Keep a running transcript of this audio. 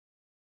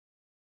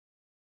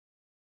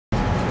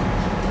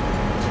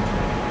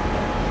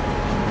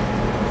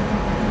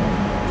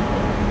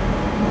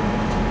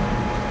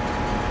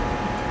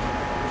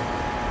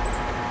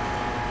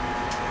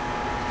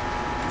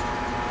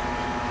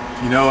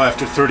know,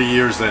 after 30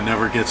 years that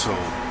never gets old.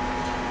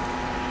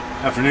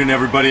 Afternoon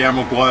everybody,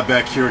 Admiral Guad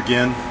back here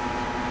again.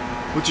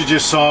 What you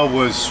just saw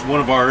was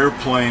one of our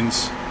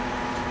airplanes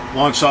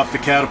launched off the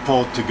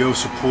catapult to go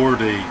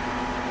support a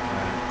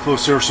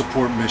close air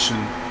support mission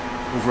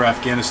over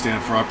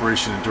Afghanistan for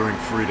Operation Enduring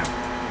Freedom.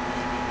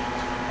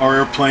 Our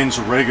airplanes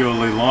are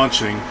regularly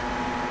launching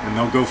and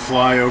they'll go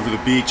fly over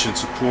the beach in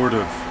support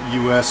of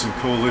U.S. and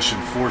coalition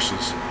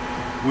forces.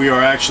 We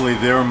are actually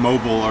their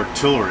mobile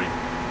artillery.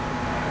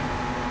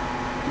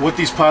 What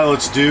these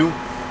pilots do,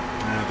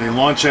 they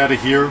launch out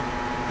of here,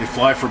 they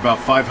fly for about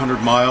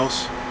 500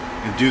 miles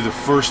and do the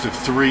first of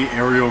 3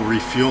 aerial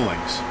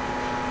refuelings.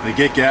 They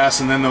get gas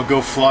and then they'll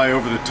go fly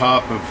over the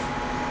top of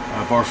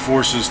our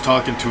forces,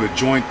 talking to a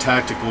joint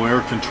tactical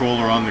air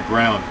controller on the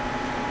ground,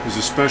 who's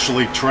a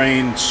specially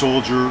trained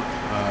soldier,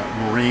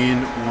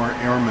 Marine or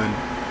airman,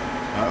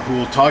 who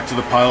will talk to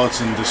the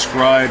pilots and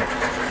describe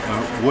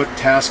what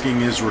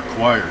tasking is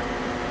required.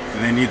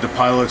 And they need the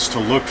pilots to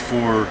look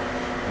for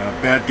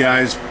bad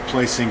guys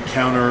placing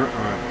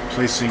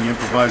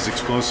improvised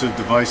explosive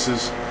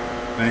devices.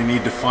 They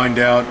need to find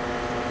out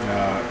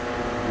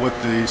what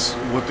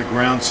the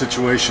ground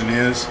situation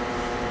is,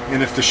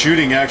 and if the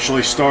shooting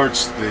actually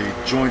starts, the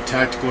joint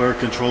tactical air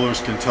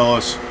controllers can tell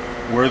us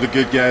where the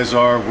good guys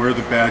are, where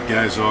the bad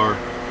guys are,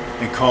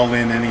 and call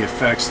in any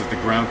effects that the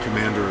ground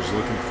commander is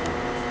looking for.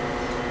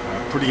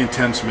 Pretty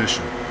intense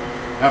mission.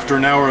 After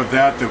an hour of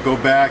that, they'll go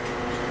back,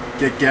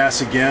 get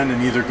gas again,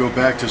 and either go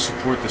back to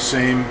support the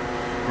same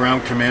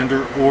ground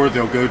commander, or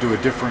they'll go to a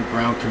different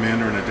ground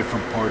commander in a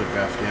different part of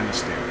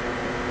Afghanistan.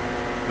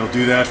 They'll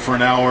do that for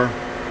an hour,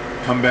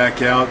 come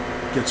back out,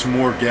 get some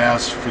more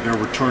gas for their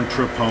return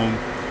trip home,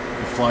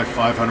 and fly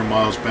 500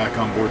 miles back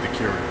on board the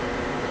carrier.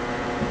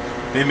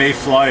 They may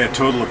fly a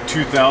total of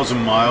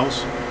 2,000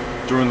 miles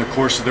during the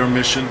course of their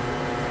mission.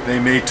 They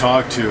may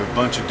talk to a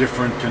bunch of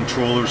different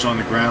controllers on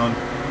the ground,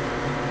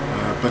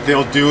 but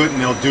they'll do it,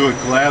 and they'll do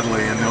it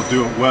gladly, and they'll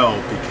do it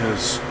well,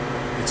 because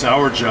it's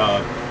our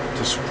job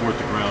to support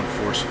the ground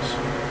forces.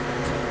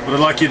 What I'd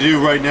like you to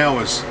do right now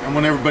is, I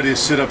want everybody to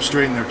sit up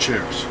straight in their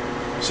chairs.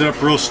 Sit up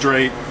real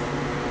straight,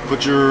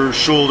 put your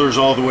shoulders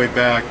all the way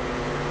back.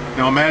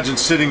 Now imagine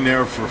sitting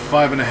there for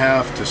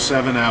 5.5 to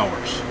 7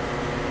 hours,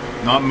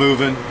 not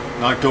moving,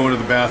 not going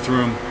to the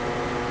bathroom,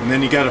 and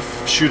then you got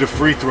to shoot a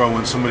free throw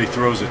when somebody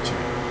throws it to you.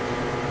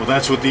 Well,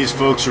 that's what these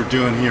folks are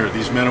doing here.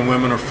 These men and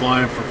women are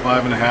flying for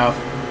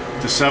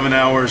 5.5 to 7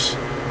 hours,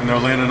 and they're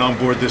landing on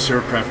board this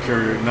aircraft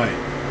carrier at night.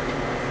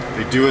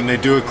 They do it, and they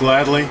do it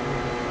gladly,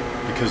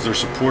 because they're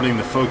supporting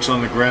the folks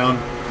on the ground,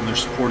 and they're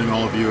supporting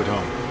all of you at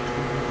home.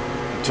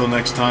 Until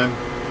next time,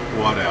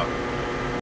 Guad out.